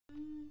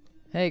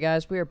Hey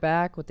guys, we are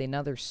back with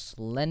another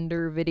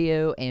Slender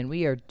video, and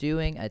we are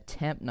doing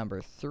attempt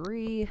number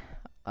 3.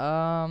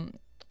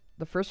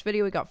 The first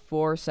video we got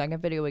 4,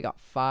 second video we got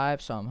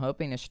 5, so I'm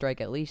hoping to strike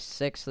at least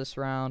 6 this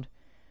round.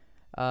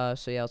 So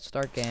yeah, let's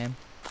start game.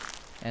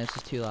 And this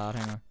is too loud,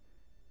 hang on.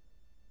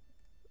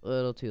 A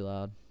little too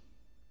loud.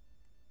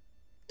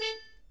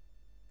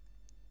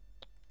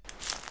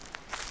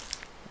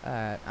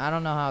 Alright, I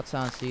don't know how it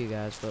sounds to you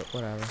guys, but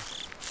whatever.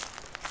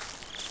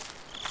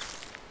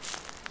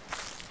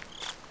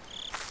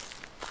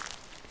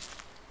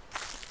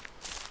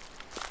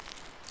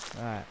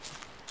 Alright.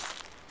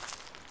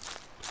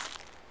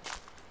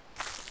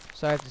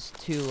 Sorry if it's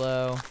too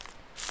low.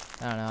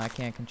 I don't know, I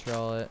can't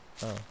control it.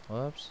 Oh,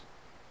 whoops.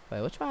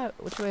 Wait, which way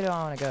do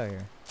I want to go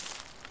here?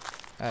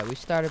 Alright, we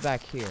started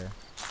back here.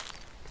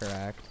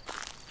 Correct.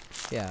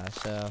 Yeah,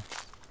 so...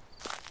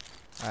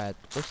 Alright,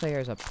 looks like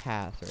there's a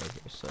path right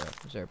here, so...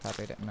 Is there a path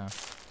right there? No.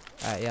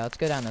 Alright, yeah, let's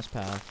go down this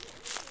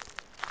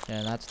path.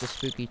 And that's the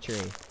spooky tree.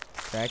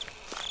 Correct?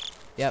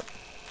 Yep.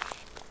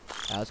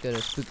 Let's go to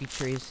the spooky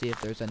tree, see if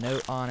there's a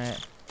note on it.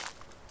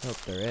 Hope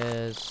there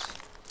is.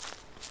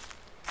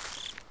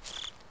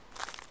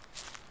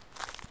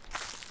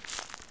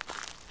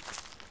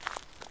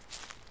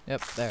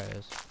 Yep, there it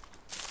is.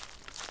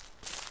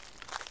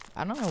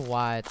 I don't know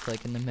why it's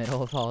like in the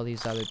middle of all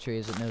these other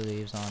trees with no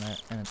leaves on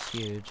it, and it's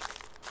huge.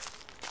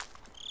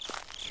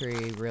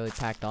 Tree really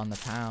packed on the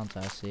pounds,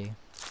 I see.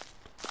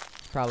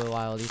 Probably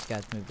why all these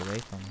guys moved away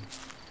from me.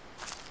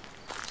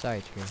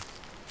 Sorry, tree.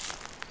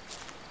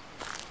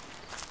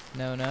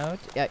 No note?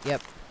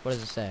 Yep. What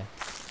does it say?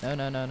 No.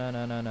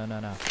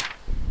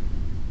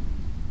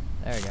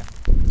 There we go.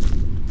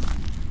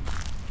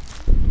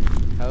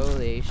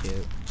 Holy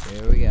shoot.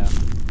 Here we go.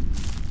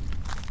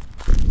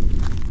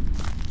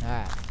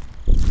 Alright.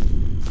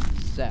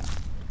 So.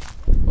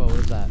 Whoa, what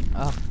is that?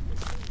 Oh.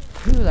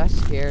 Whew, that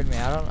scared me.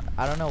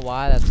 I don't know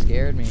why that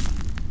scared me.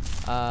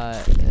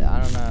 I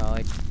don't know,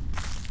 like,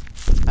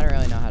 I don't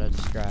really know how to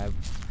describe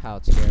how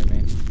it scared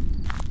me.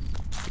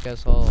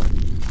 Because all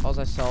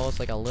I saw was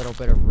like a little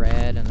bit of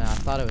red, and I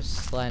thought it was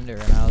Slender,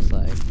 and I was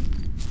like,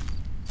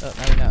 oh,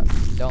 no,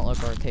 don't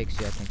look where it takes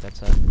you. I think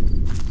that's it.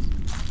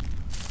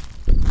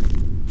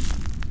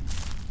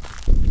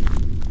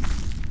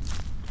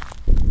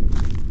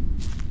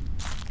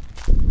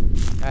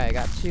 Alright, I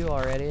got 2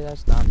 already.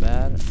 That's not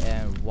bad.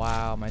 And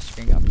wow, my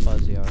screen got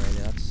fuzzy already.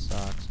 That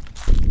sucks.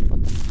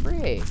 What the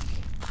freak?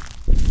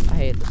 I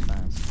hate this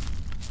fence.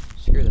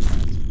 Screw the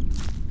fence.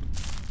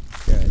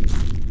 Good.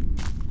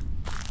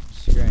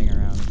 Screwing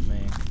around with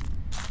me.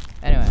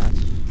 Anyway, let's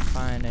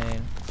find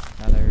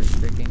another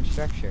freaking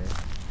structure.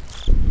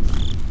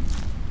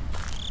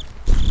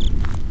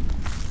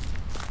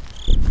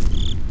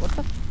 What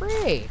the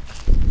freak?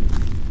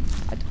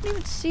 I don't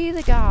even see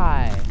the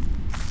guy.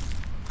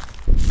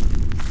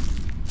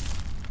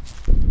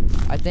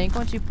 I think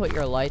once you put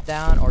your light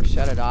down or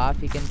shut it off,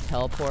 he can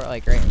teleport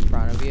like right in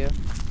front of you.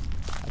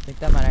 I think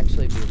that might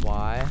actually be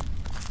why.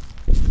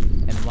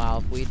 And wow,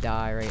 if we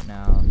die right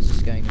now, this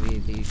is going to be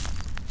the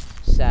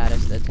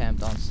saddest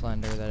attempt on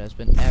Slender that has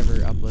been ever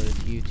uploaded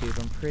to YouTube,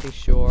 I'm pretty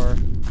sure.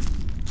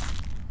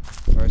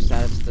 Or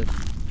saddest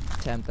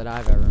attempt that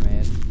I've ever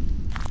made.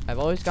 I've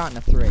always gotten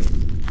a 3.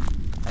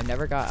 I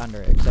never got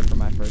under it, except for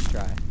my first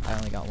try. I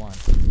only got 1.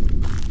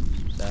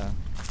 So.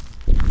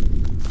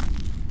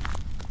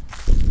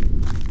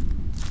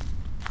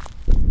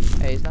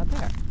 Hey, he's not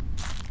there.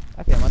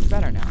 I feel much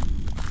better now.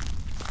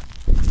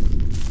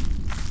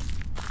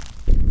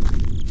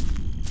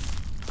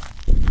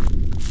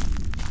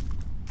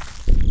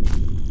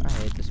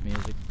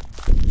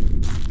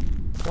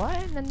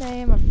 What in the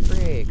name of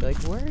freak? Like,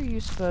 where are you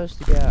supposed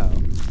to go?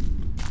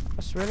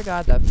 I swear to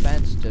God, that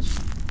fence just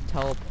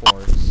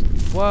teleports.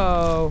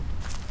 Whoa!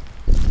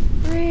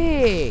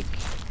 Freak!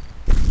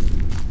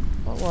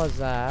 What was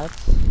that?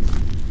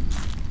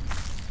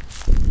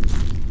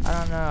 I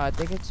don't know. I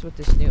think it's with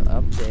this new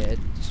update. It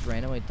just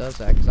randomly does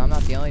that, because I'm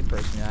not the only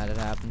person who had it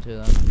happen to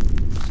them.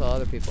 I saw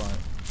other people on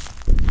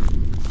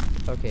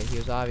it. Okay, he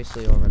was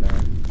obviously over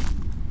there.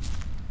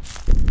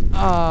 Oh,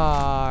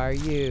 are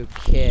you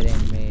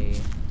kidding me?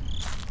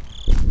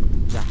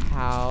 The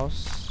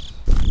house.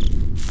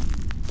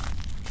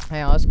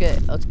 Hang on, let's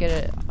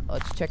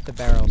check the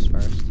barrels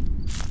first.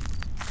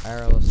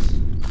 Barrels.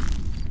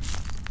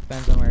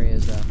 Depends on where he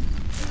is though.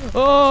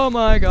 Oh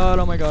my god,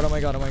 oh my god, oh my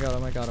god, oh my god, oh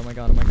my god, oh my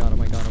god, oh my god, oh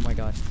my god, oh my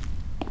god.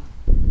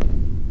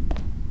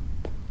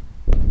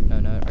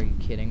 No, are you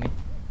kidding me?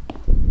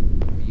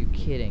 Are you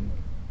kidding?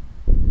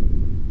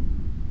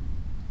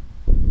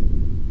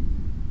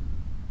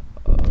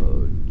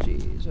 Oh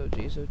jeez, oh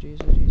jeez, oh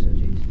jeez, oh jeez, oh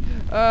jeez.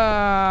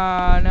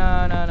 No.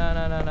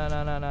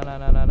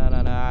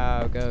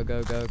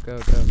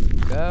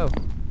 Go.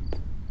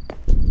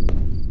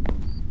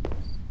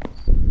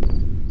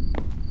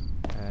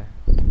 Okay.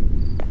 I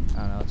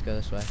don't know, let's go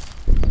this way.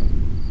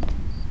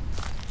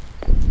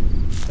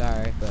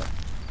 Sorry, but...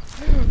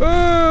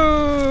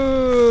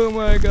 Oh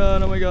my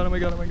god, oh my god, oh my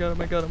god, oh my god, oh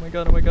my god, oh my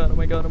god, oh my god, oh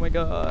my god, oh my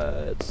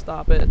god.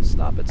 Stop it.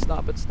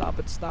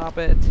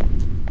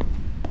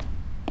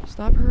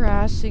 Stop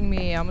harassing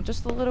me. I'm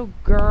just a little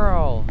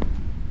girl.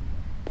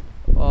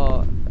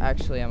 Well,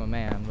 actually, I'm a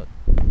man, but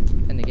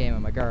in the game,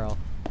 I'm a girl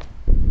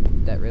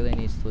that really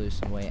needs to lose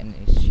some weight, and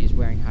she's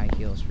wearing high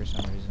heels for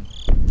some reason.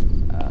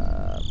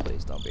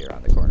 Please don't be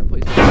around the corner,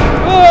 please.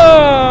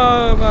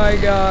 Oh my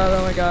god,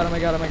 oh my god, oh my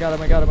god, oh my god, oh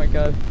my god, oh my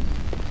god.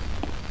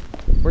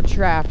 We're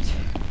trapped.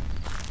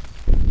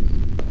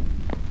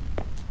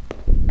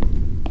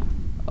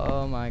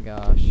 Oh my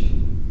gosh.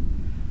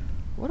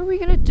 What are we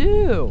gonna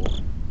do?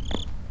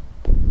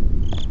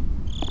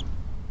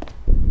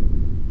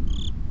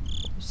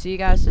 See,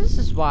 guys, this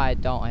is why I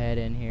don't head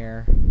in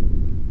here.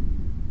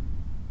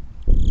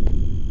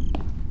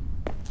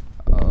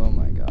 Oh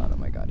my god, oh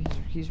my god.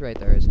 He's right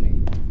there, isn't he?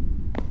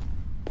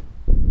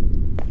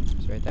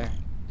 He's right there.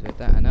 He's right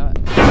there. I know it.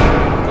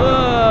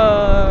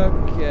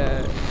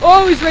 Okay.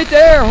 Oh, he's right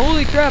there!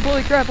 Holy crap,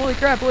 holy crap, holy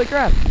crap, holy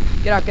crap!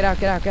 Get out, get out,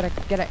 get out, get out,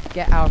 get out,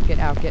 get out, get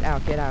out, get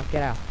out, get out,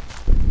 get out.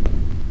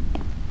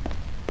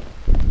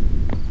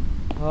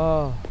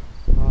 Oh.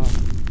 Oh.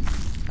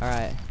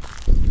 Alright.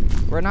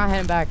 We're not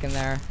heading back in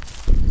there.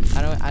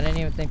 I didn't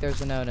even think there was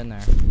a note in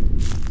there.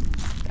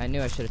 I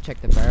knew I should have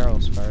checked the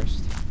barrels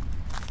first.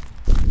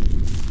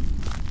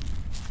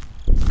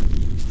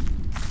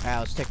 Alright,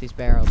 let's check these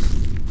barrels.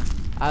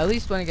 I at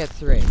least want to get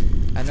 3.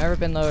 I've never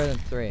been lower than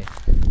 3.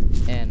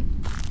 And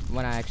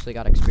when I actually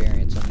got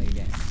experience on the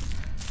game.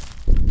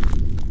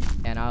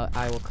 And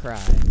I will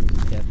cry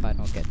if I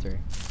don't get 3.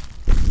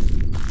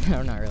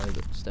 No, not really,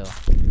 but still.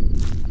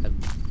 I'd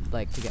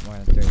like to get more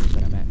than 3 is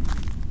what I meant.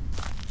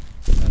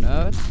 No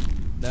note.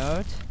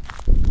 Note.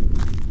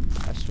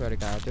 I swear to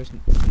God, there's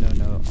no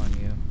note on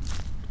you.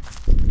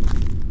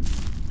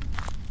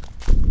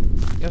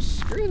 Yo,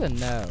 screw the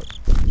note.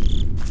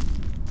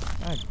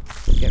 I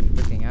get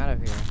freaking out of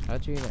here.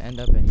 How'd you even end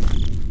up in here?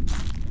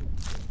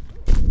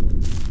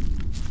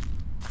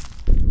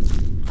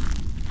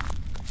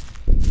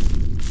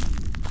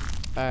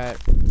 Alright.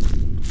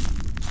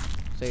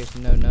 So there's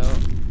no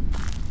note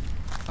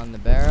on the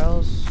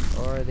barrels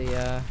or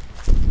the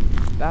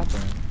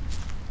bathroom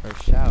or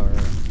shower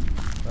or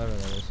whatever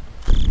that is.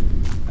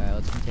 Alright,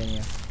 let's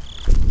continue.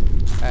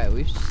 Alright,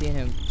 we've seen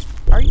him.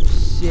 Are you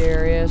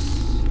serious?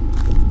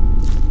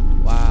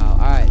 Wow.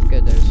 Alright,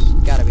 good. There's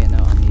gotta be a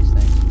note on these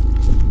things.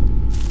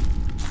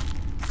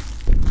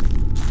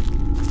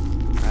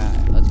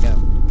 Alright, let's go.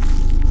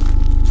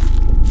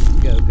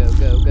 Go, go,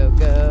 go, go,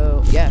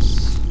 go.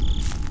 Yes!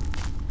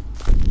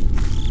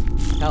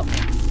 Help me.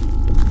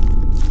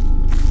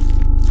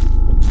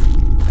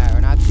 Alright, we're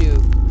not too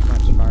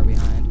much far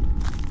behind.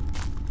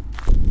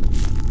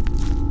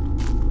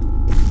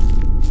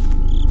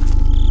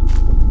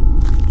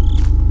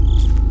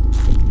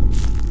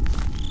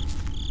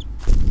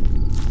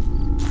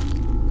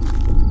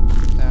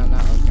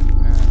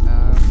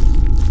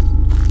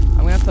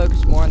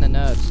 Focus more on the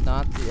notes,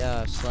 not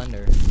the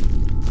Slender.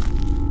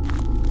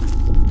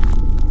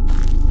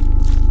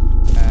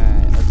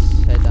 Alright,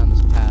 let's head down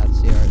this path,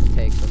 see where it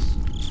takes us.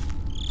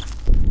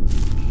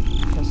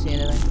 Can I see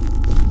anything?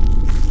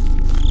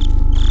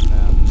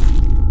 No.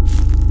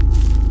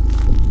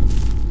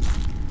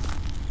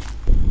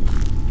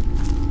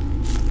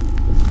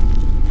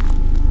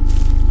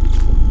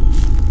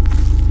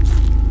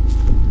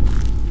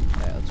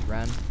 Alright, let's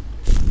run.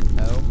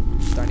 No.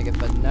 Starting to get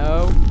fed.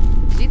 No.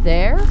 Is he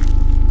there?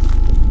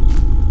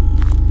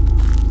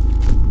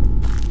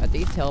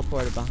 He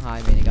teleported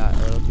behind me and he got a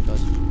little too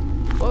close.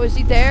 Oh, is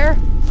he there?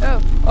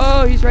 Oh,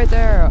 oh, he's right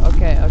there.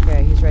 Okay,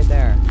 okay, he's right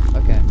there.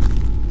 Okay.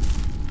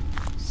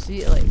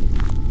 See, like,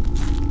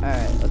 all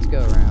right, let's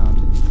go around.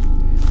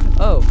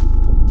 Oh,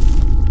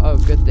 oh,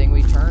 good thing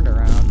we turned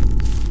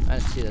around. I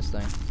didn't see this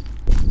thing.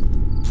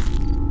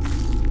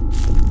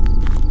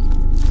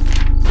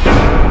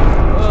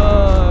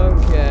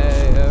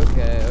 Okay,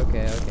 okay,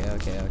 okay, okay,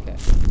 okay, okay.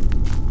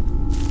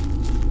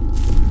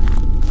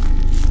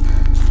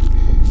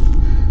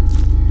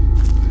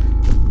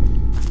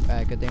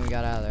 Good thing we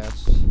got out of there.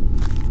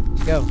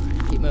 Let's go.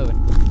 Keep moving.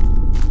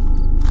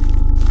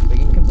 We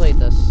can complete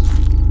this.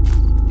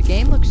 The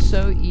game looks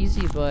so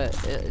easy, but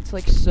it's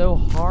like so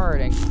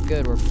hard and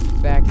good. We're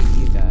back at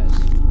you guys.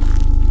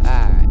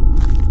 Alright.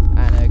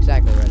 I know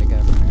exactly where to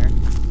go from here.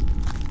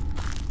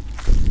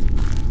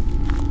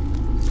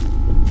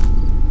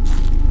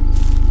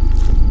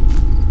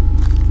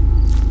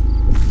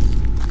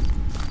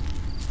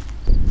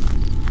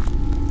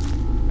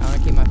 I want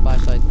to keep my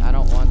flashlight. I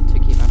don't want to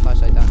keep my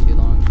flashlight down too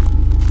long.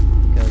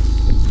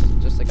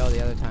 Just like all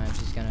the other times,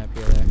 he's gonna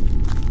appear there.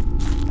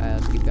 Alright,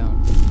 let's keep going.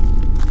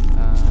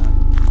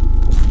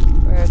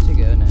 Where to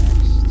go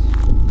next?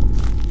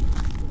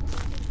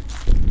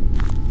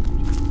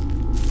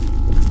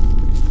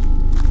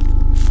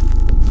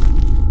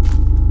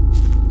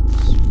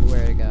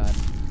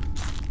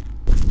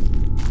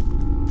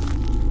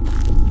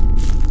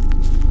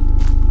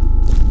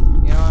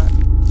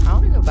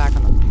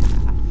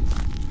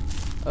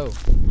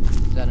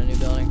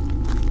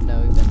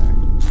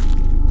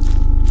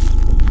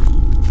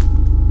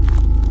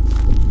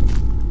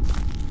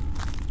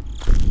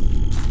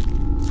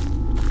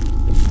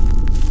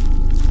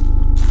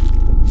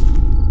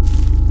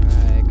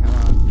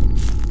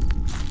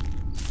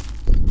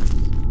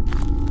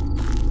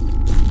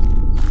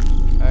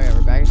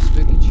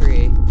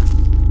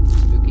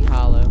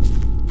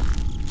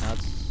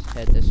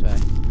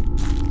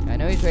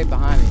 he's right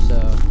behind me, so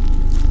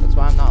that's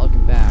why I'm not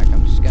looking back.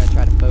 I'm just gonna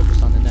try to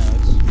focus on the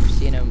notes. We've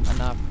seen him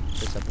enough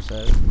this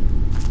episode.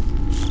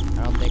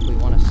 I don't think we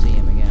want to see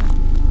him again.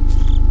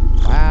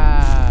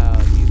 Wow,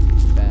 you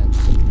fence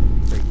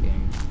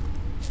freaking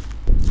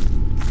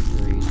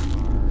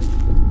retard.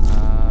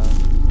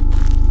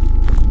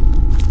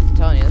 I'm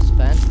telling you, this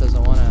fence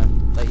doesn't want to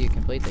let you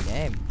complete the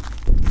game.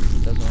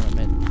 It doesn't want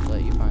to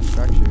let you find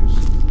structures.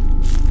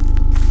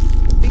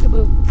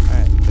 Peekaboo.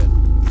 Alright, good.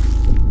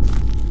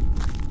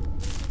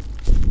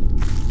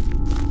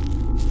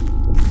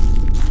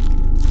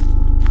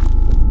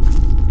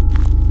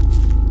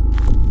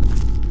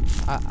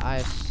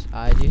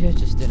 I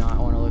just did not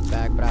want to look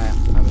back, but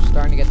I'm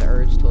starting to get the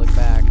urge to look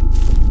back. I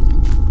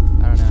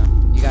don't know.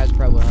 You guys are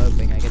probably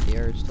hoping I get the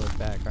urge to look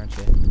back, aren't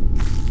you?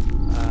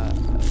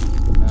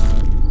 No.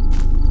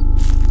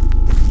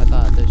 I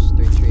thought those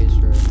 3 trees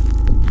were...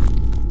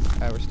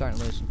 Alright, we're starting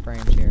to lose some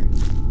frames here.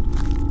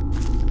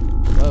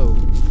 Whoa.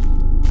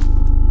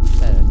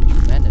 Just had a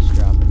tremendous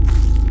drop in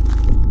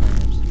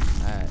frames.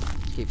 Alright,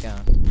 let's keep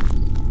going.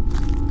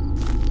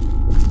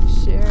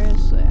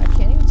 Seriously? I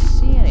can't even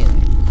see anything.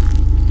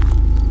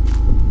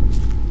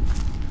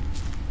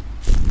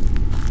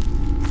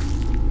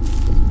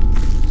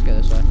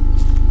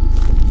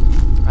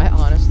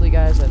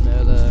 Guys, I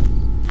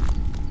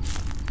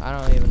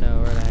don't even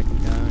know where the heck I'm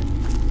going.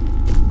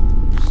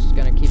 I'm just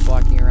gonna keep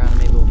walking around and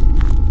maybe we'll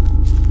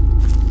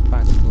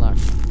find some luck.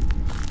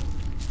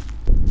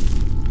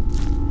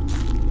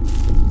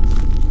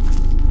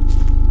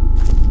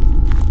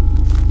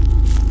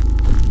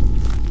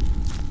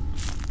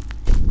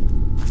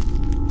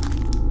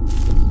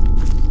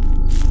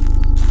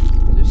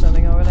 Is there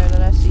something over there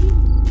that I see?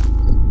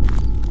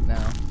 No.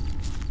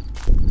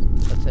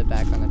 Let's head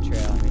back on the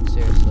trail. I mean,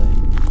 seriously.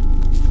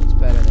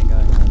 Better than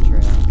going on a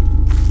trail.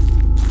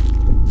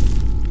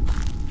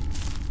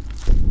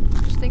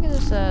 Just think of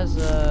this as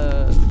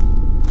a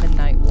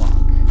midnight walk.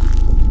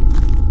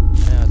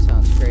 I know it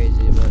sounds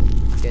crazy, but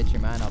get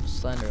your mind off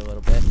Slender a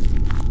little bit.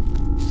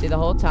 See, the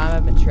whole time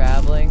I've been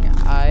traveling,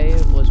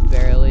 I was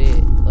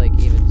barely, like,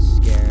 even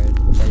scared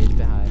that he's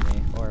behind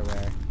me, or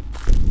where.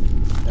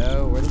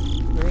 Oh, where the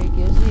freak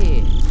is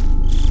he?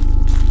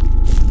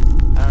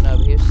 I don't know,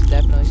 but he was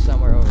definitely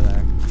somewhere over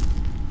there.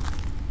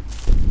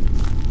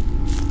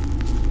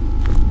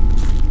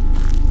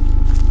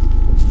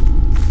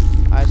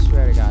 I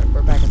swear to God, if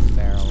we're back at the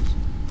barrels.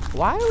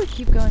 Why do we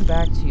keep going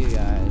back to you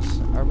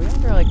guys? Are we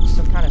under, like,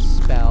 some kind of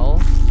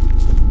spell?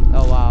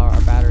 Oh, wow,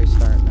 our battery's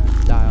starting to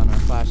die on our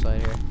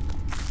flashlight here.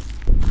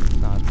 It's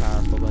not as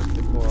powerful as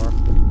before.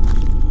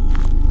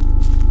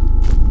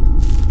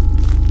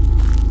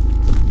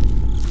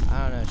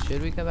 I don't know,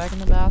 should we go back in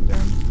the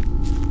bathroom?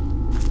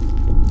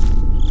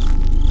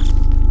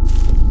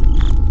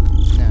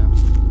 No.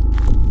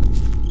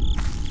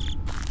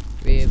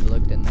 We've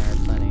looked in there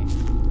plenty.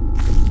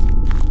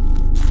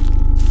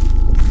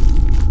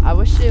 I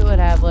wish it would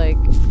have, like,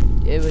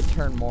 it would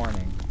turn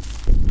morning.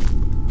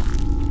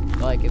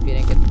 Like, if you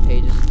didn't get the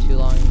pages too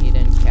long and he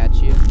didn't catch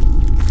you.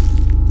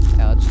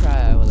 Yeah, let's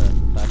try with a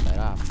flashlight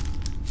off.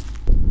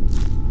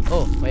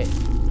 Oh, wait.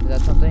 Is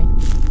that something?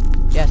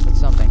 Yes, that's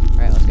something.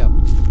 Alright, let's go.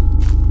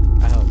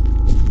 I hope.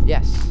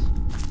 Yes.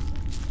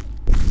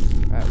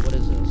 Alright, what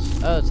is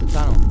this? Oh, it's the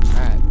tunnel.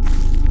 Alright.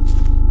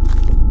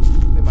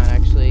 We might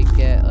actually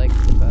get, like,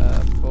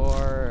 4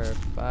 or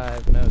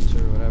 5 notes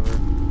or whatever.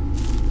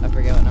 I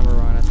forget what number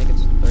we're on. I think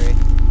it's 3.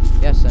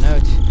 Yes, a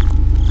note.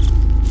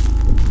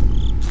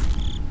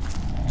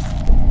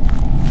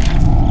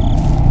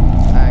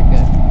 Alright,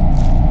 good.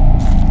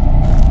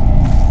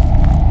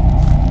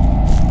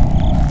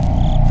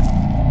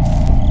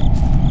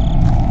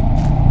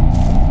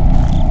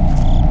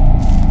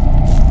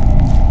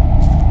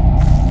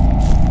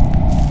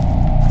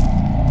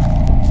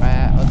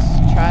 Alright,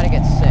 let's try to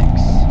get 6.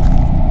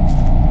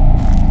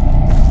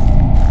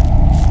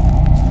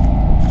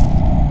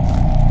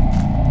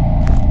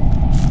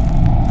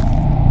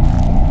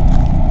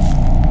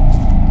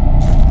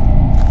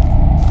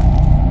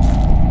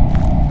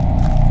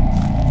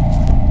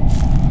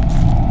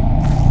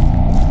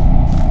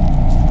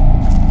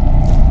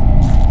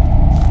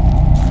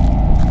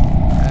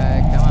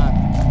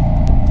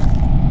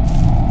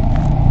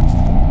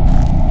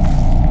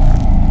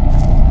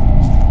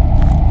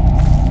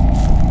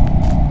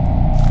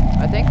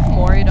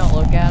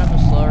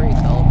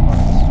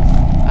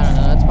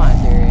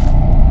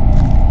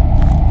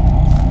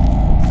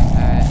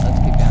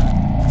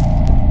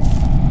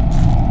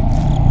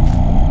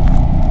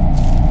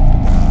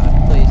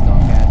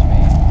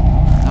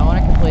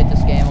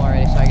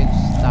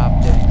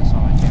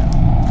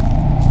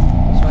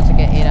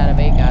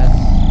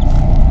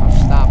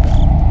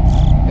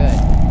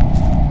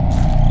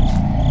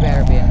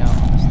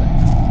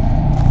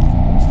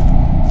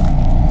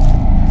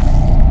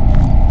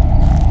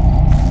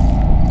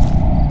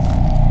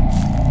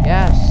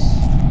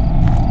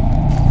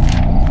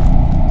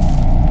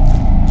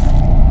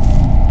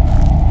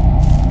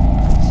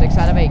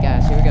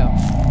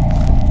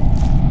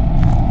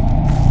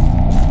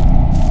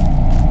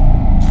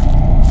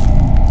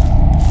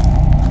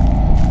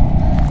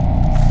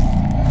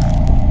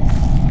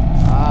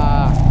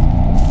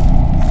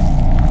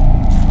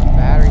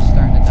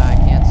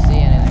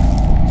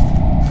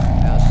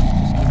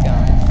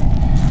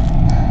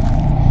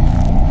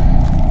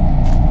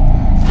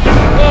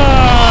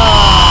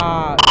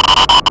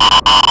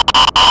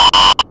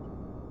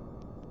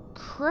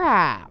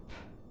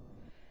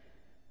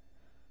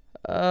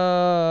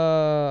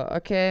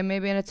 Okay,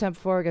 maybe in attempt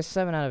 4 gets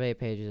 7 out of 8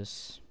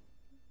 pages.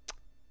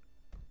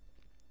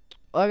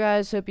 Well,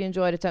 guys, hope you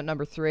enjoyed attempt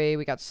number 3.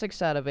 We got 6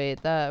 out of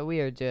 8. That we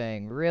are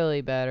doing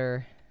really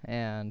better.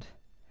 And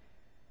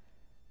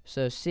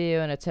so see you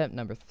in attempt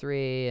number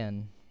 3,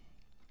 and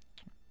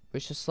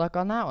wish us luck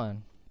on that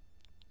one.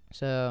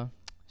 So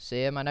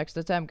see you in my next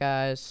attempt,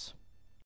 guys.